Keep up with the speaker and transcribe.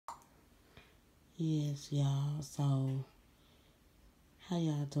Yes, y'all. So, how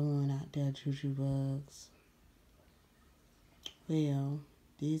y'all doing out there, Juju Bugs? Well,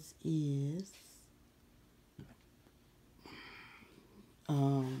 this is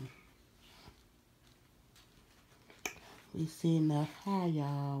um we sitting up high,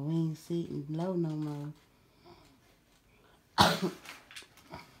 y'all. We ain't sitting low no more.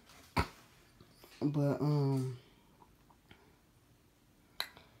 But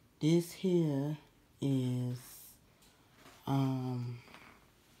this here is um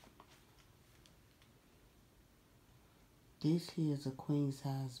this here is a queen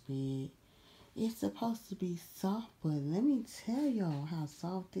size bed. It's supposed to be soft, but let me tell y'all how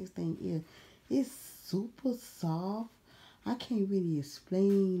soft this thing is. It's super soft. I can't really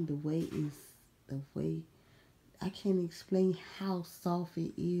explain the way I can't explain how soft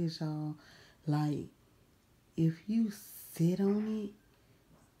it is, y'all. Like, if you sit on it,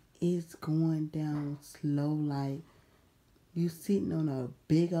 it's going down slow. Like, you sitting on a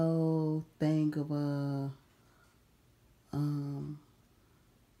big old thing of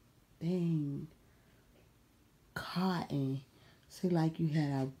dang, cotton. Say like you had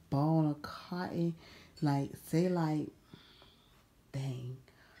a ball of cotton. Like, say like, dang,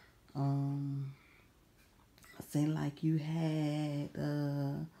 um, say like you had,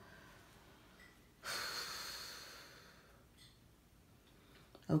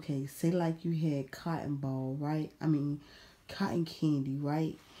 okay, say like you had cotton ball, right? I mean, cotton candy,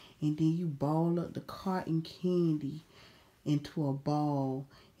 right? And then you ball up the cotton candy into a ball,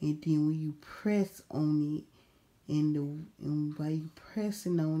 and then when you press on it, and while you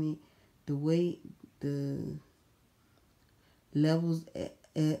pressing on it, the way the levels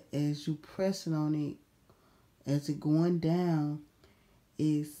as you pressing on it, as it going down,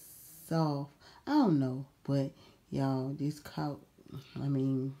 is soft. I don't know, but y'all, this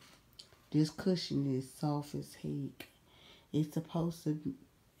cushion is soft as heck. It's supposed to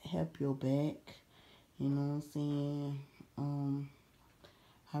help your back. You know what I'm saying?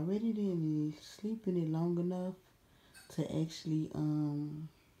 I really didn't sleep in it long enough to actually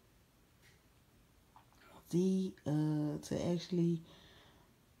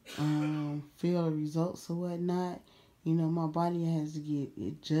feel the results or whatnot. You know, my body has to get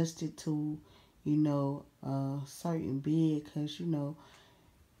adjusted to, a certain bed, because,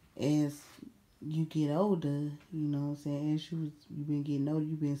 as you get older, you know what I'm saying, you've been getting older,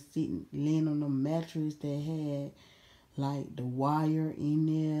 you've been laying on a mattress that had like the wire in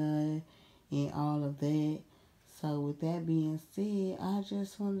there and all of that. So with that being said, I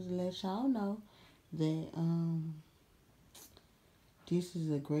just wanted to let y'all know that this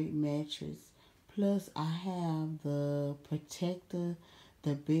is a great mattress. Plus, I have the protector,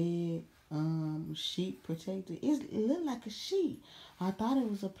 the bed sheet protector. It looked like a sheet. I thought it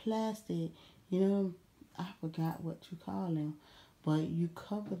was a plastic. I forgot what you call them. But you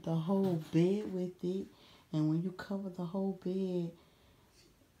cover the whole bed with it. And when you cover the whole bed,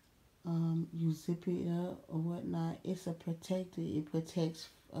 you zip it up or whatnot. It's a protector. It protects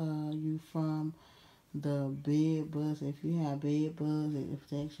you from the bed bugs. If you have bed bugs, it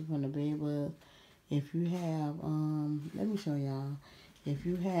protects you from the bed bugs. If you have, let me show y'all. If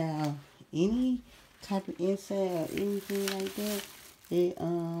you have any type of insect or anything like that, it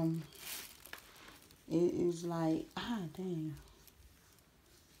is like, damn.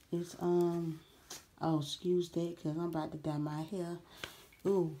 It's, oh, excuse that, because I'm about to dye my hair.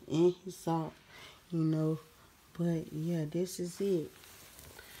 Ooh, and he's soft, But, yeah, this is it.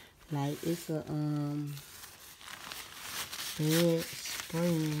 Like, it's a, bed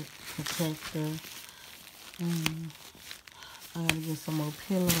spread protector. I gotta get some more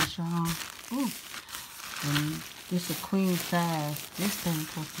pillows, y'all. Ooh. And this a queen size. This thing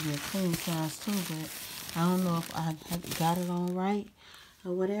supposed to be a queen size too, but I don't know if I got it on right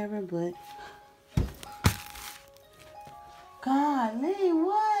or whatever, but golly,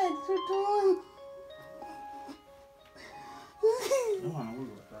 what you doing?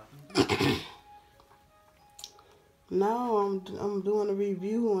 No, I'm doing a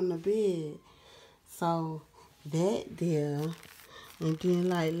review on the bed. So that there, and then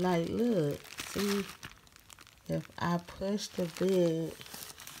like look, see, if I push the bed,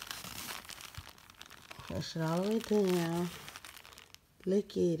 push it all the way down,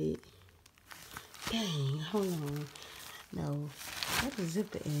 look at it. Dang, hold on. No, where's the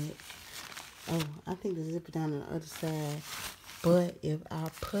zipper at? Oh, I think the zipper down on the other side. But if I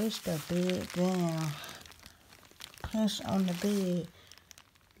push the bed down, push on the bed,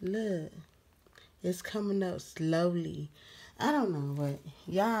 look, it's coming up slowly. I don't know, but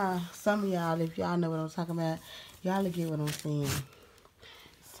y'all, some of y'all, if y'all know what I'm talking about, y'all will get what I'm saying.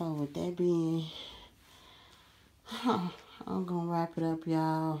 So with that being I'm gonna wrap it up,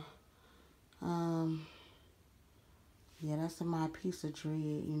 y'all. Yeah, that's my piece of dread,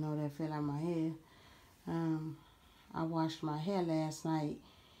 you know, that fell out my hair. I washed my hair last night,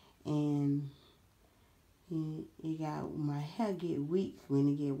 and it got, my hair get weak when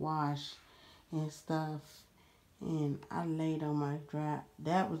it get washed and stuff. And I laid on my dry.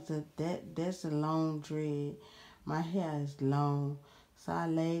 That's a long dread. My hair is long, so I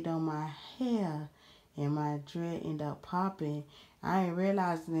laid on my hair, and my dread ended up popping. I ain't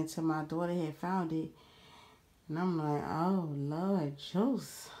realizing it until my daughter had found it, and I'm like, oh Lord,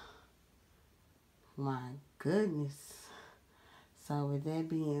 juice, my goodness. So with that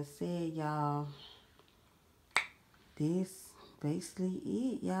being said, y'all, this basically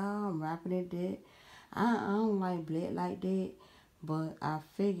it, y'all. I'm wrapping it there. I don't like black like that, but I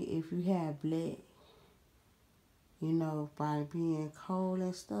figure if you have black, you know, by being cold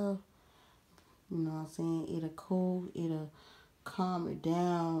and stuff, you know what I'm saying, it'll calm it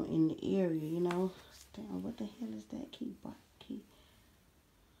down in the area, you know. Damn, what the hell is that?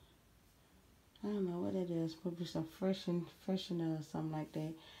 I don't know what that is. Probably some freshener or something like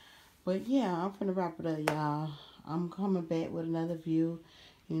that. But yeah, I'm finna wrap it up, y'all. I'm coming back with another view,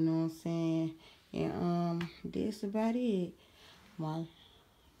 you know what I'm saying? And that's about it. My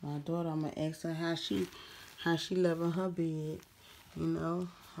daughter, I'm gonna ask her how she loving her bed. You know,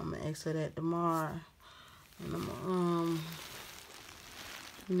 I'm gonna ask her that tomorrow. And I'm gonna,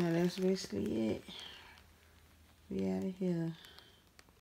 you know, that's basically it. We out of here.